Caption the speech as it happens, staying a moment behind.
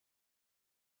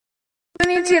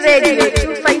Unity Radio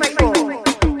 254.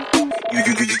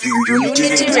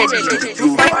 Unity Radio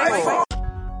 254.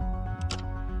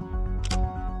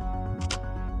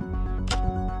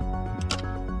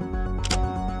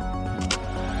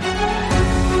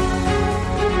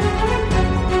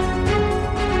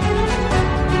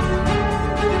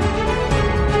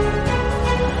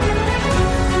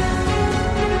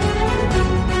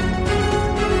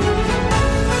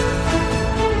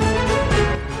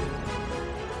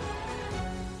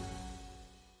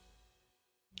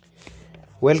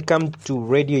 Welcome to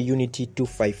Radio Unity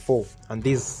 254, and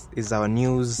this is our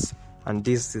news, and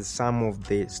this is some of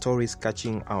the stories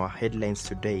catching our headlines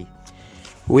today.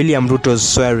 William Ruto's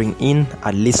swearing in,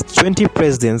 at least 20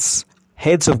 presidents,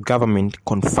 heads of government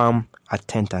confirm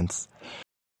attendance.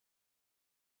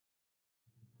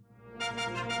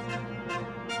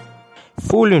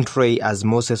 Full in tray as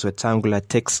Moses Wetangula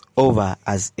takes over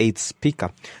as 8th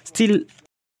Speaker. Still,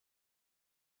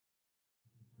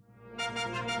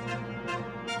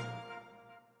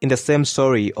 in the same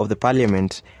story of the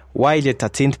parliament, while the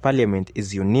 13th parliament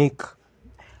is unique,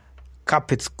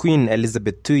 Capet's Queen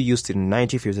Elizabeth II used in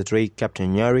 1953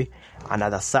 Captain Nyeri.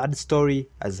 Another sad story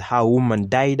as how a woman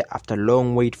died after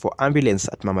long wait for ambulance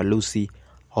at Mama Lucy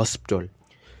Hospital.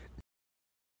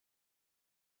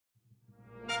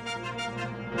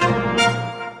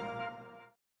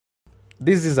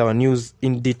 This is our news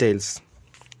in details.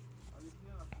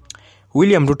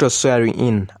 William Ruto swearing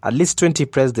in, at least 20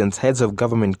 presidents, heads of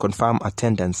government confirm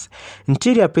attendance.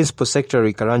 Interior Principal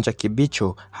Secretary Karanja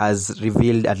Kibicho has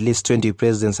revealed at least 20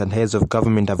 presidents and heads of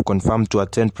government have confirmed to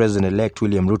attend President-elect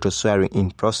William Ruto's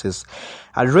swearing-in process.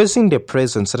 Addressing the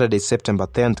press on Saturday, September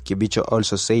 10th, Kibicho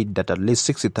also said that at least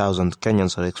 60,000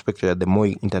 Kenyans are expected at the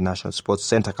Moi International Sports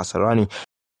Center, Kasarani,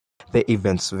 the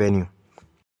event's venue.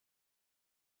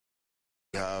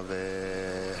 We have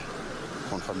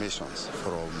confirmations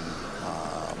from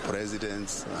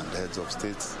presidents and heads of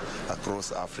states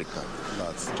across Africa.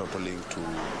 That's totaling to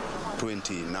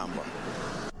 20 in number.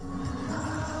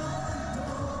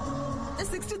 A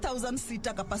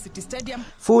 60,000-seater capacity stadium.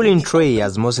 Full in tray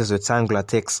as Moses Wetangula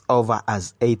takes over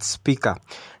as 8th Speaker.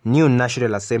 New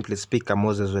National Assembly Speaker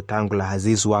Moses Wetangula has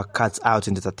his work cut out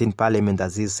in the 13th Parliament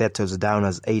as he settles down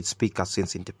as 8th Speaker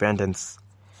since independence.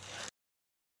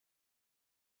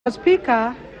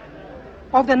 Speaker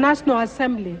of the National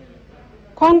Assembly,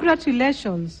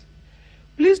 congratulations.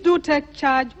 Please do take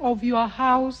charge of your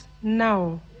house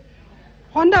now.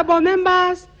 Honorable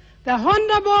members, the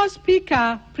Honorable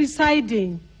Speaker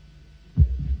presiding.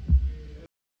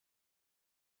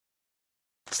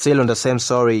 Still on the same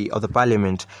story of the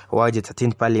parliament, while the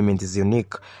 13th parliament is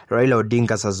unique, Raila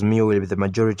Odinga's Azimio will be the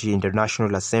majority in the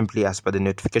National Assembly as per the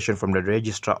notification from the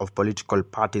Registrar of Political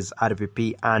Parties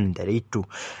RPP and Deritu.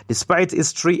 Despite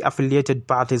its three affiliated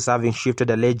parties having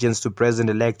shifted allegiance to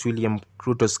President-elect William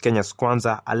Ruto's Kenya's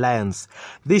Kwanza alliance,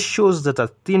 this shows that the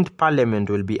 13th parliament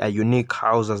will be a unique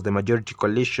house as the majority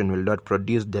coalition will not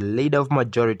produce the leader of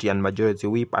majority and majority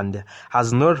whip and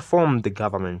has not formed the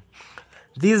government.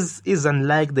 This is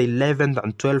unlike the 11th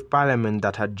and 12th Parliament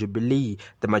that had Jubilee,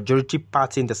 the majority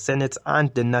party in the Senate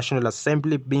and the National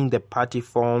Assembly being the party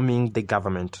forming the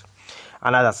government.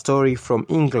 Another story from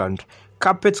England.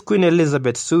 Carpet Queen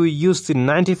Elizabeth II used in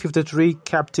 1953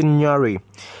 Captain Nyeri.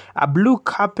 A blue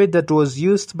carpet that was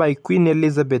used by Queen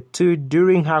Elizabeth II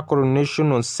during her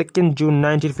coronation on 2nd June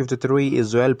 1953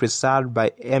 is well preserved by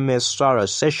M.S. Sarah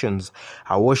Sessions,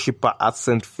 a worshipper at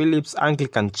St. Philip's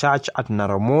Anglican Church at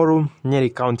Naramoru, Nyeri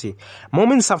County.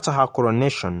 Moments after her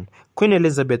coronation, Queen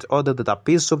Elizabeth ordered that a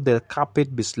piece of the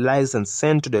carpet be sliced and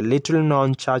sent to the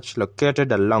little-known church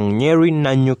located along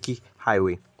Nyeri-Nanyuki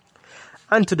Highway.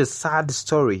 And to the sad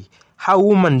story, how a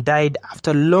woman died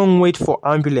after long wait for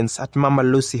ambulance at Mama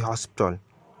Lucy Hospital.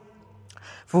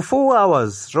 For 4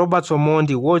 hours, Robert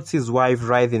Omondi watched his wife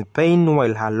writhe in pain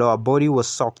while her lower body was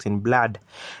soaked in blood.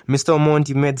 Mr.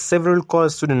 Omondi made several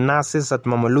calls to the nurses at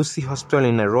Mama Lucy Hospital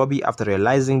in Nairobi after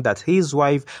realizing that his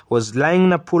wife was lying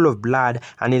in a pool of blood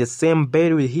and in the same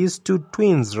bed with his 2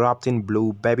 twins wrapped in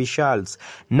blue baby shawls.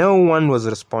 No one was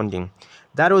responding.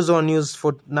 That was all news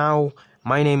for now.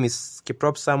 My name is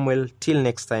Kiprop Samuel. Till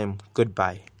next time,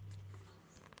 goodbye.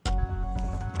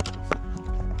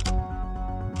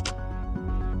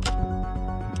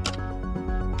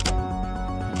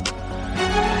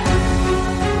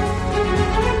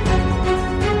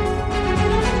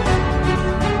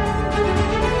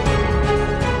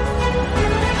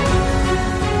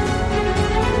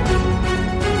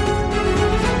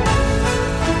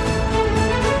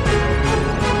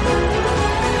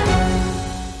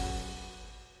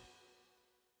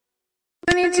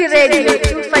 Unity Radio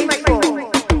 254.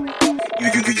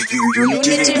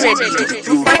 Unity Radio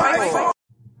 254.